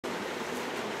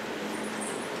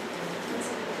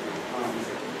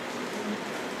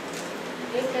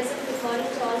A pleasant good morning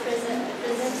to all present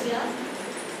here.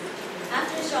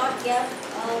 After a short gap,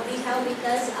 we have with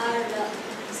us our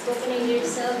spoken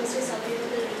English sir, Mr.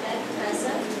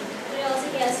 Sabarimuthu.vyakappan. Today also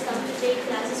he has come to take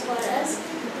classes for us.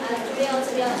 Today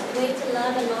also we are going to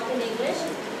learn a lot in English.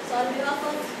 So on behalf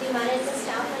of the management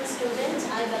staff and students,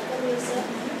 I welcome you, sir.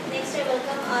 Next I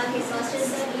welcome our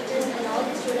headmasters, sir, teachers and all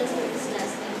the students in this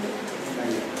class. Thank you.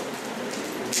 Thank you.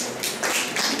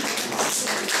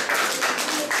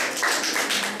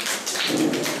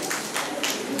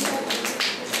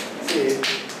 See,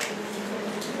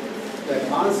 the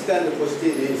constant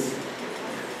question is,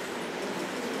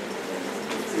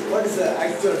 see, what is the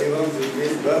actual difference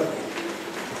between verb,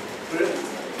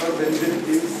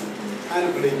 infinitives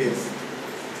and predicates?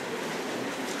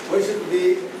 Why should we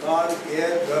call a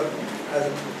verb as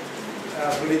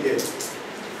predicate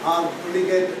or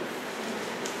predicate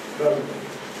verb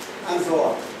and so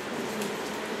on?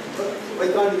 Why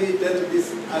can't we tell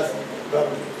this as verb?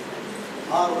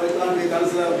 Or why can't we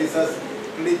consider this as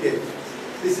predicate?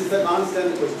 This is the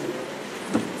constant question.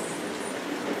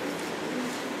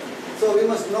 So we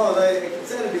must know the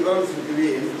exact difference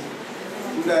between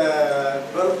the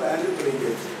verb and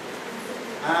predicate.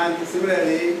 And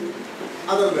similarly,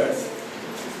 other words.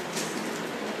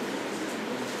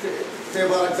 Say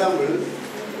for example,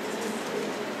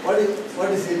 what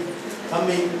is it?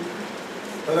 Coming,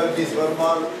 whether it is verb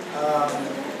or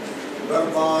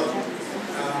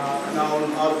noun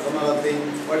or some other thing.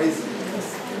 What is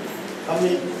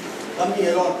coming? Coming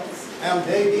alone. I am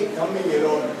taking coming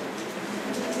alone.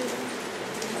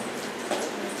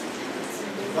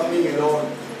 Coming alone.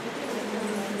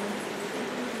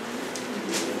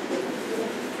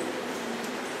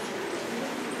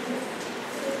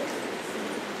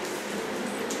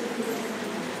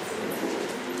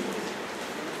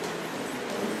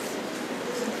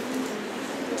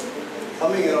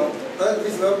 Coming along.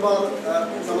 This verb or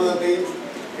some other thing.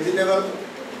 Is it a verb?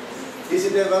 Is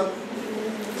it a verb?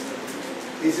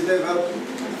 Is it a verb?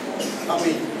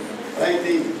 Coming,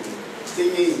 writing,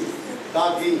 singing,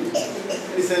 talking,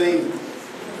 listening,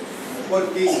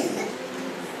 working.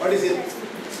 What is it?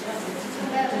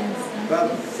 Verb.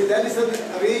 See, that is a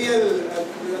real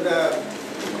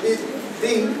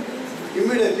thing.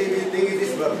 Immediately we think it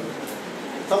is verb.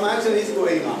 Some action is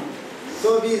going on.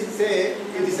 So we say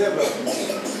it is a verb.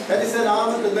 That is a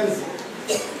normal tendency.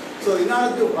 So in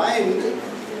order to find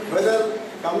whether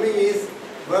coming is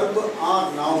verb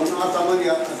or noun or some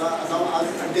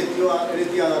adjective or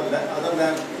anything other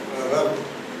than verb,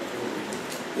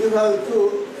 you have to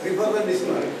refer the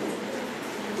dictionary.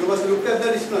 You must look at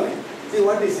the dictionary. See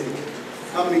what is it?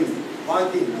 Coming,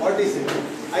 walking, what is it?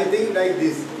 I think like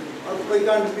this. Or why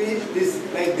can't be this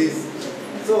like this?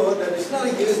 So the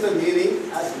dictionary gives the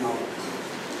meaning as noun.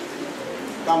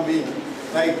 Coming,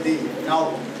 writing,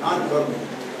 noun, not verb,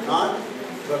 not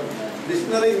verb.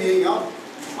 Dictionary meaning of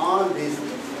all these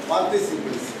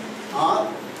participles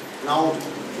are noun.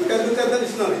 You can look at the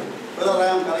dictionary whether I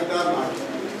am correct or not.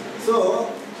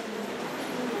 So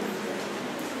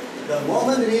the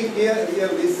moment we hear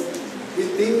this, we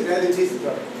think that it is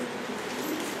verb.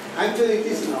 Actually it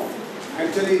is noun.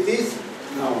 Actually it is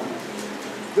noun.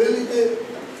 Will it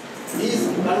is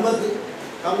converted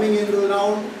coming into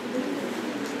noun?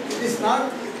 It is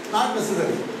not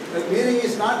necessary. The meaning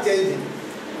is not changing.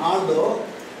 Although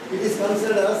it is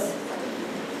considered as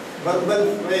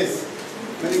verbal phrase.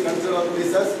 Many consider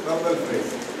this as verbal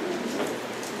phrase.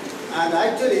 And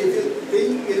actually, if you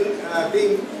think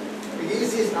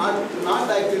this is not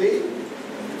actually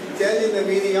changing the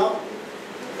meaning of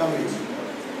coming.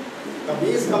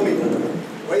 Coming is coming.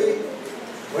 Why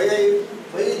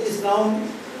it is noun?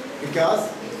 Because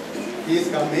he is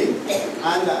coming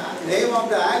and the name of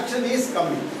the action is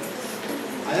coming.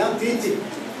 I am teaching.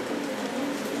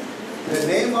 The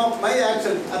name of my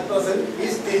action at present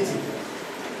is teaching.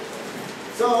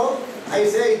 So I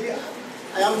say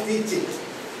I am teaching.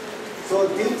 So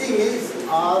teaching is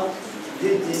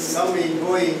teaching, coming,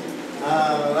 going,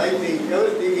 writing,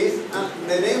 everything is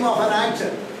the name of an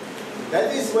action.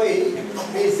 That is why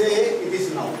we say it is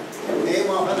noun. Name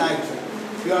of an action.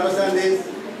 You understand this?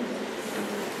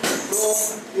 So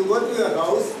you go to your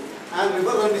house and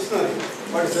refer the dictionary.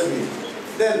 What is the meaning?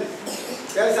 Then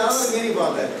there is another meaning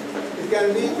for that. It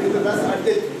can be written as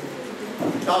adjective.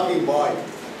 Talking boy,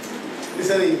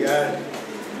 listening girl.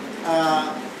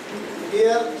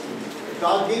 Here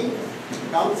talking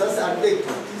comes as adjective,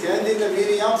 changing the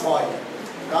meaning of boy.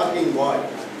 Talking boy.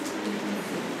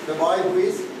 The boy who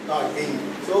is talking.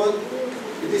 So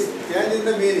it is changing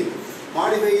the meaning,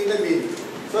 modifying the meaning.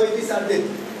 So it is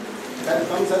adjective. That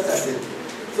comes as adjective.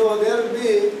 So there will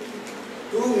be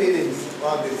two meanings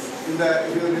for this. In the,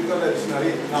 if you look at the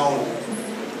dictionary, noun,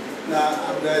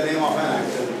 the name of an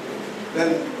action. Then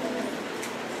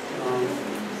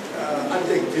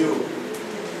adjective,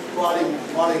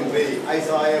 falling tree. I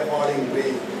saw a falling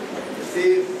tree.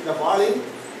 See, the falling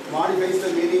modifies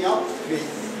the meaning of tree.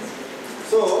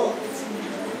 So,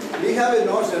 we have a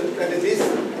notion that it is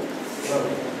verb.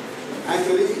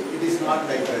 Actually, it is not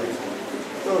like that.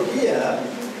 So here,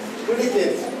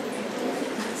 predicate.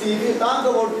 See, if you talk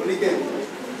about predicate,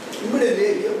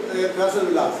 immediately a person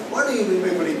will ask, what do you mean by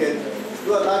predicate?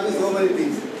 You are talking so many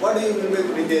things. What do you mean by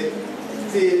predicate?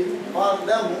 See, for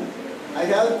them, I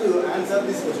have to answer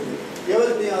this question.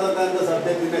 Everything other than the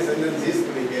subject in a sentence is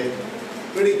predicate.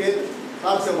 Predicate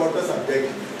talks about the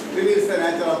subject, reveals the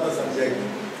nature of the subject,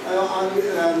 and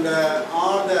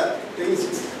all the things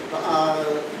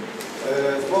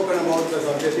spoken about the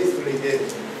subject is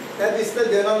predicate. That is the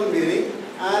general meaning,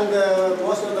 and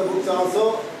most of the books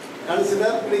also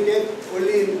consider predicate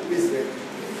only in this way.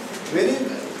 Many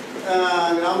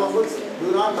grammar books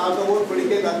do not talk about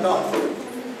predicate at all.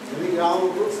 Many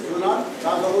grammar books do not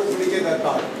talk about predicate at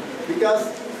all, because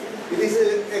it is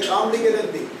a complicated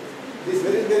thing. It is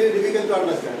very, very difficult to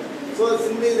understand. So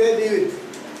simply they leave it.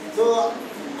 So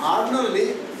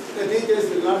ordinarily the teachers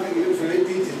will not usually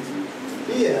teach it.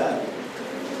 Here,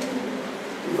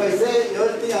 if I say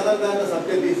everything other than the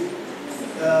subject is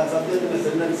subject in a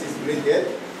sentence is predicate,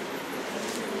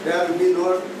 there will be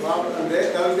no problem,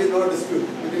 there will be no dispute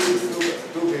between these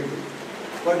two people.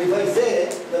 But if I say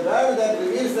the word that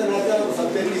reveals the nature of the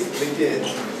subject is predicate,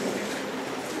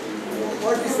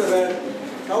 what is the word?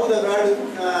 How the word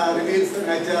reveals the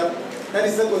nature? That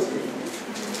is the question.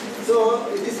 So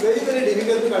it is very, very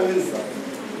difficult to convince them.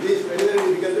 It is very,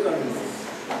 very difficult to convince them.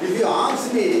 If you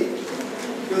ask me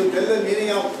to tell the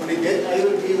meaning of predicate, I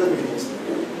will give the meaning.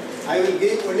 I will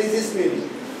give only this meaning,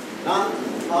 not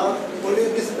only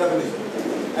this definition.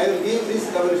 I will give this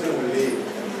definition only.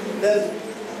 Then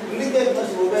predicate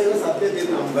must obey the subject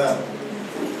in number.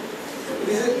 It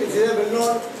is a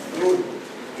well-known rule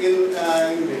in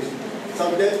English.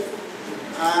 Subject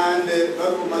and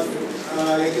verb must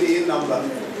agree in number.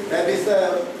 That is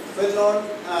the well-known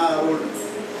rule.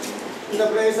 In the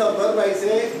place of verb, I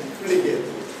say predicate.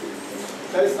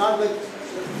 There is not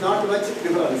much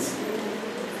difference.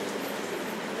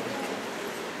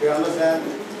 You understand?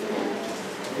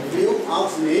 If you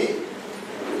ask me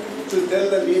to tell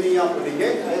the meaning of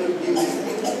predicate, I will give this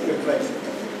reply.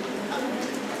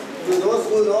 To those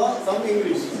who know some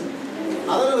English.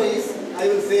 Otherwise, I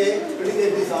will say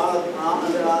predicate is all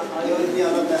under everything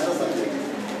other than the subject.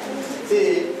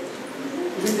 See,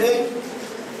 if you take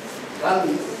run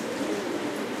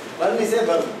is a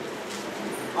verb.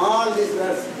 All these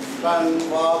verbs, run,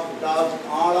 walk, talk,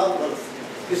 all are verbs.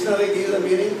 Dictionary gives the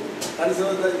meaning,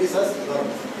 consider that this as verb.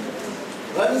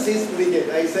 Runs is predicate.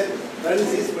 I said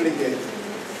runs is predicate.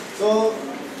 So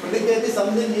predicate is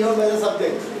something given by the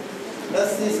subject.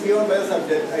 Does is given by the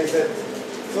subject. I said.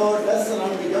 So does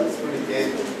run becomes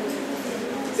predicate.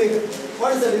 See,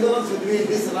 what is the difference between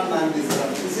this run and this run?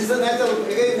 This is a natural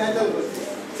question.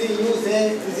 See, you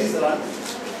say this is run,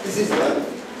 this is verb.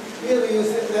 Here you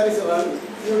say there is a run.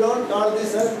 You don't call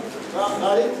this a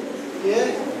call it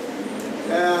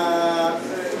a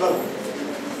verb.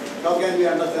 How can we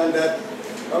understand that?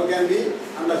 How can we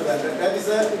understand that? That is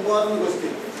an important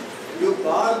question. You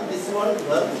call this one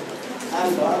verb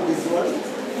and call this one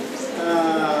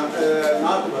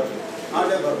not verb,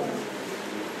 not a verb.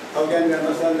 How can we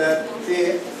understand that?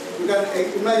 See, you can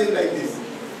imagine like this.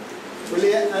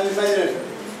 Only an imagination.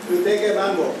 You take a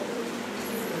mango.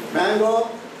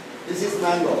 Mango, this is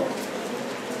mango.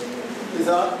 This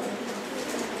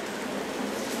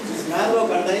mango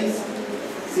contains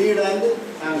seed and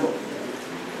mango.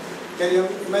 Can you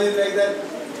imagine like that?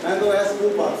 Mango has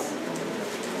two parts.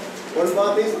 One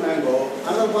part is mango,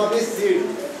 another part is seed.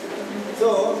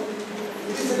 So,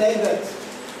 it is like that.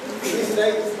 It is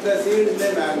like the seed in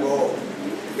the mango.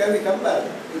 You can compare.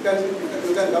 You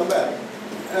can compare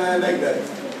like that.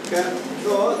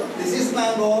 So this is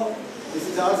mango. This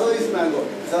is also is mango.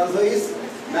 This also is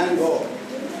mango.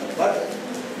 But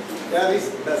there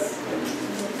is thus.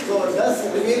 So thus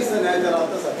reveals the nature of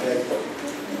the subject.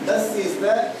 Thus is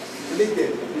the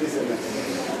predicate in this sentence.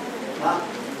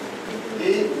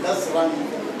 He does run.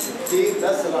 He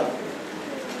does run.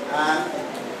 And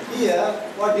here,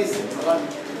 what is run?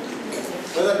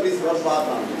 Whether it is verb or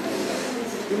not.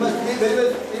 You must be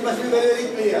very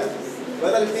clear.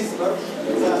 Whether it is verb,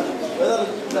 whether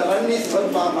the run is verb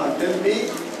or not. Tell me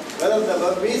whether the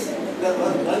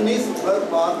run is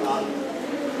verb or not.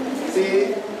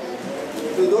 See,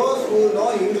 to those who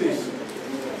know English,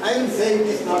 I will say it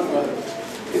is not verb.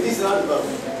 It is not verb.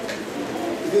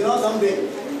 If you know something,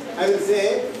 I will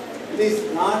say it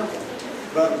is not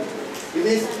verb. It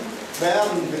is bare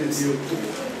infinitive.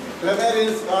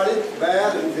 Grammarians call it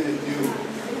bare infinitive.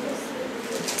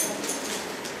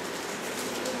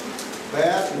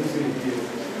 Bare infinitive.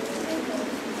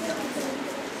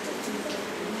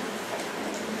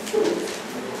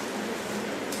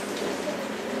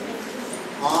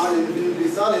 All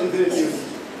infinitives are infinitives.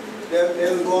 They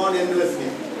will go on endlessly.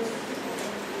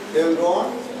 They will go on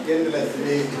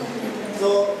endlessly.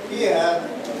 So here,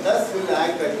 thus will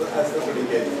act as the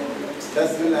predicate.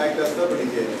 Thus will act as the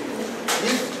predicate.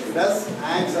 If thus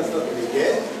acts as the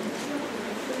predicate,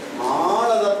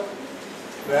 all other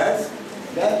words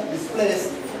that displace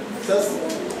thus,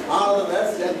 all other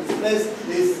words that displace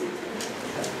this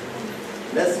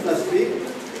thus must be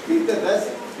with the thus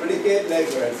predicate like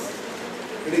words.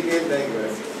 Predicate like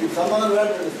words. If some other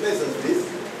word displaces this,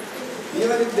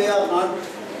 even if they are not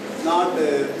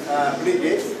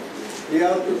predicates, we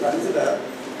have to consider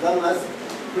them as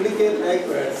predicate like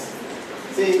words.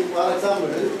 See, for example,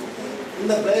 in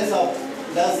the place of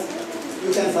thus,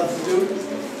 you can substitute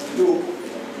to.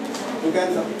 You can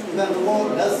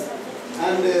remove thus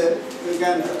and you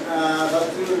can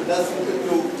substitute thus with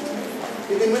to.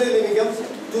 It immediately becomes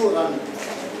to run.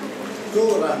 To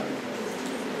run.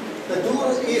 The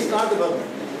to is not a verb.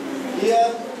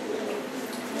 Here,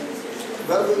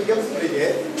 verb becomes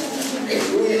predicate.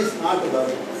 To is not a verb.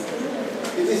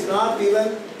 It is not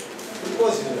even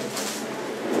prepositional.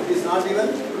 It is not even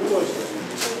prepositional.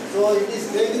 So it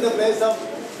is taking the place of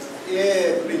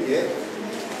a predicate,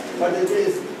 but it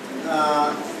is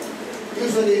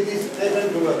usually it is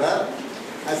taken together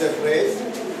as a phrase,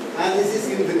 and this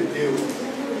is infinitive.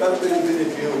 Verb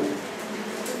infinitive.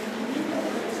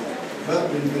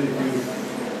 Verb infinitive.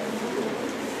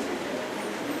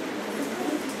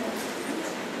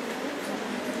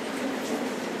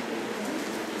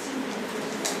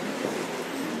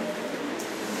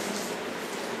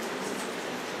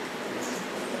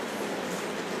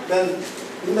 Then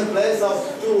in the place of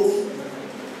to,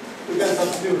 you can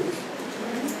substitute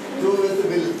to with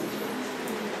will.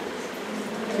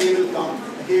 He will come,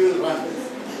 he will run.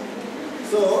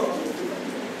 So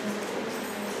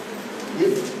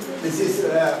if this is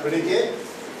predicate,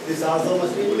 this also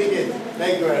must be predicate,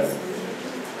 like words.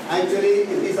 Actually,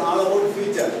 it is all about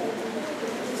future.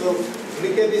 So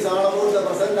predicate is all about the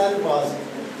present and past.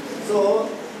 So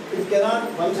it cannot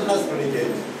function as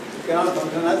predicate. It cannot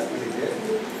function as predicate.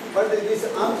 But it is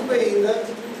occupying the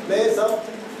place of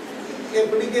a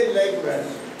predicate like word.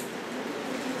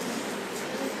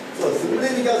 So simply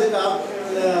because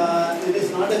it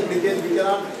is not a predicate, we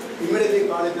cannot immediately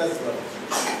call it as verb.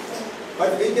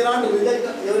 But we cannot reject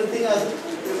everything as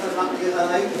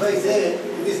if I say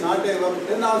it is not a verb,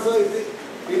 then also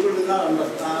people will not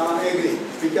agree,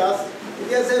 because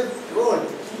it has a role.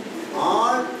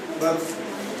 All verbs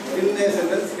in a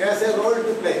sentence has a role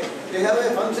to play. They have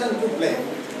a function to play.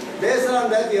 Based on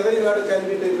that, every word can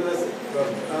be taken as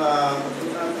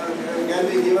can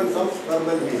be given some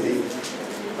verbal meaning.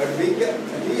 But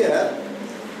here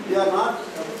we are not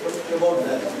about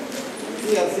that.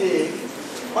 We are saying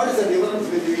what is the difference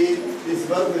between this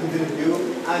verb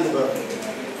infinitive and verb.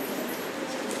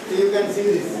 So you can see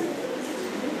this.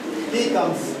 He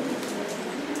comes.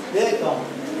 They come.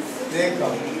 They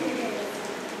come.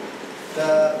 The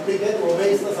predicate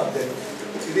obeys the subject.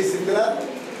 It is singular.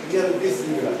 Here it is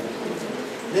singular.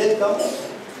 They come.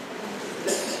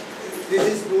 This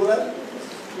is plural.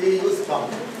 We use come.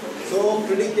 So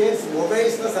predicates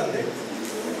obeys the subject.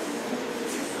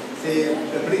 See,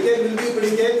 the predicate will be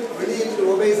predicate when it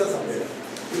obeys the subject.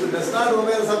 If it does not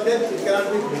obey the subject, it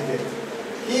cannot be predicate.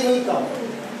 He will come.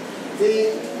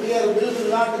 See, here will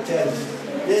not change.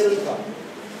 They will come.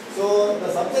 So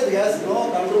the subject has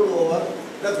no control over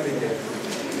the predicate.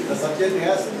 The subject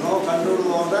has no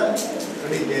control over the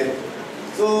predicate.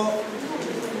 So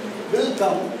will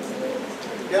come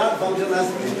cannot function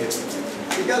as predicate.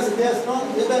 Because there is no,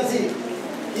 you can see,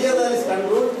 here there is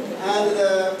control and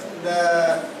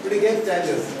the predicate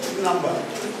changes in number.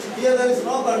 Here there is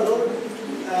no control,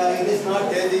 it is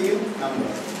not changing in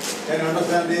number. Can you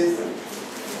understand this?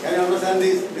 Can you understand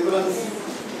this difference?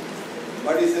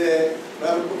 What is a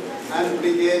verb and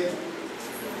predicate?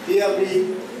 Here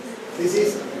this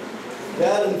is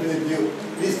bare infinitive.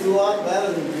 These two are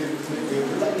bare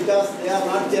infinitive because they are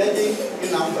not changing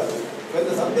in number. When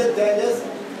the subject changes,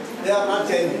 they are not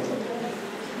changing.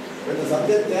 When the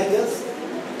subject changes,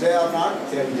 they are not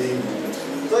changing.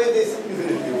 So it is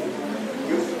infinitive.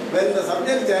 When the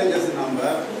subject changes in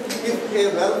number, if a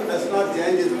verb does not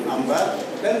change in number,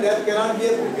 then there cannot be a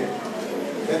predicate.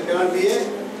 There cannot be a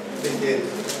predicate.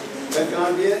 There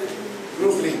cannot be a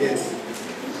duplicate.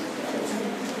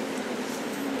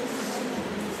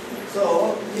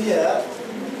 So here,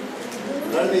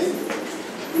 run is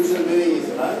usual meaning is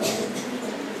run.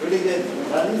 Predicate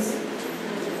runs,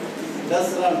 does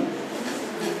run.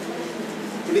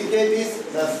 Predicate is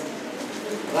does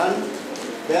run.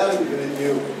 There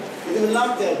infinitive. It will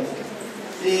not change.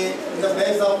 See, in the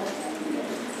place of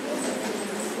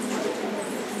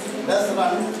does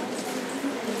run,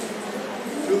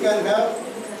 you can have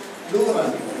do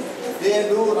run. They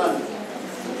do run.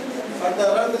 But the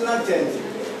run will not change.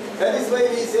 That is why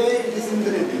we say it is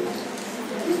infinitive.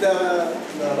 If the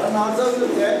run also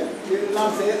will change, we will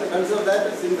not say consider that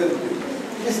as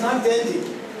infinitive. It is not changing.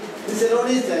 This alone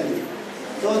is changing.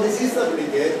 So this is the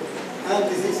predicate and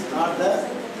this is not the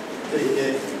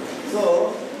predicate.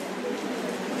 So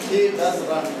he does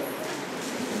run.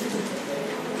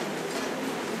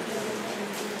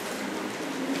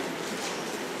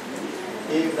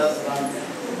 He does run.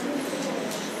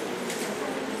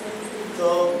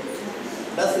 So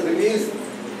does reveals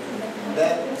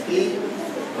that he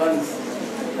runs.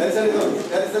 That is the result.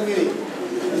 That is the meaning.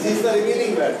 This is the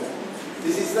revealing word.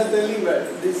 This is the telling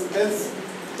word. This tells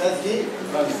that he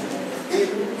runs.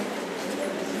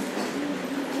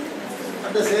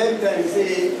 At the same time,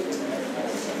 see,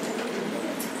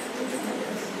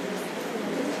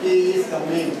 he is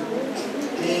coming.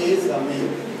 He is coming.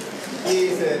 He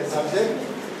is a subject.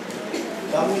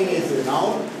 Coming is a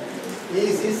noun. He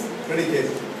is his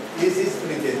predicate. He is his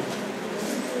predicate.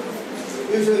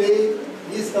 Usually,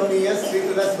 he is coming as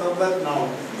treated as verb-like noun.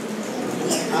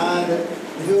 And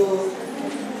if you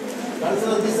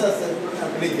consider this as a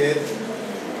predicate,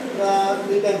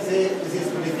 we can say this is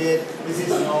predicate, this is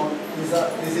noun,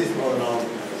 this is pronoun.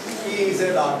 He is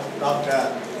a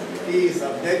doctor. He is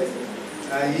subject.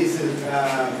 He is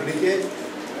predicate.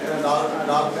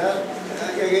 Doctor.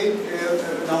 Again,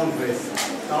 noun phrase.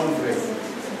 Noun phrase.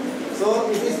 So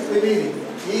it is revealing.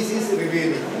 He is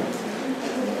revealing.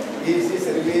 He is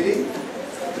revealing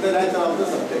the nature of the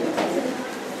subject.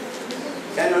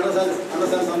 Can you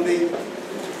understand something?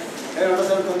 Can you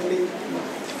understand something?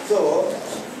 So,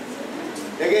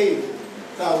 again,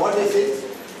 so what is it?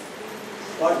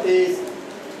 What is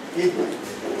it?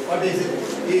 What is it?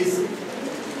 Is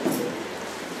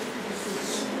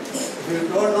if you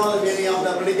don't know the meaning of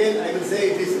the predicate, I will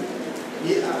say it is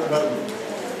verb.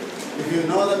 If you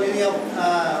know the meaning of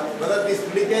whether it is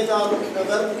predicate or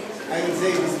verb, I will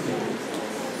say it is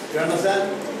predicate. You understand?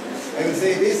 I will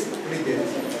say it is predicate.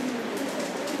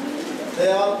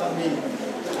 They are coming.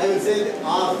 I will say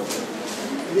are.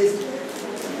 This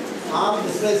are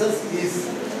displaces is.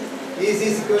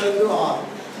 Is equivalent to are.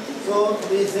 So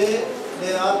we say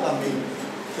they are coming.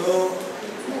 So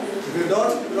if you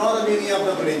don't know the meaning of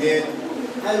the predicate,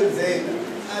 I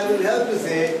will have to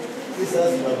say this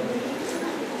as verb.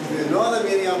 If you know the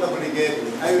meaning of the predicate,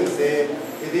 I will say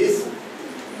it is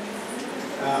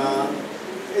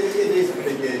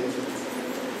predicate.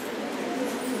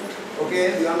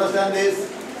 Okay, you understand this?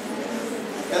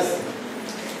 Yes.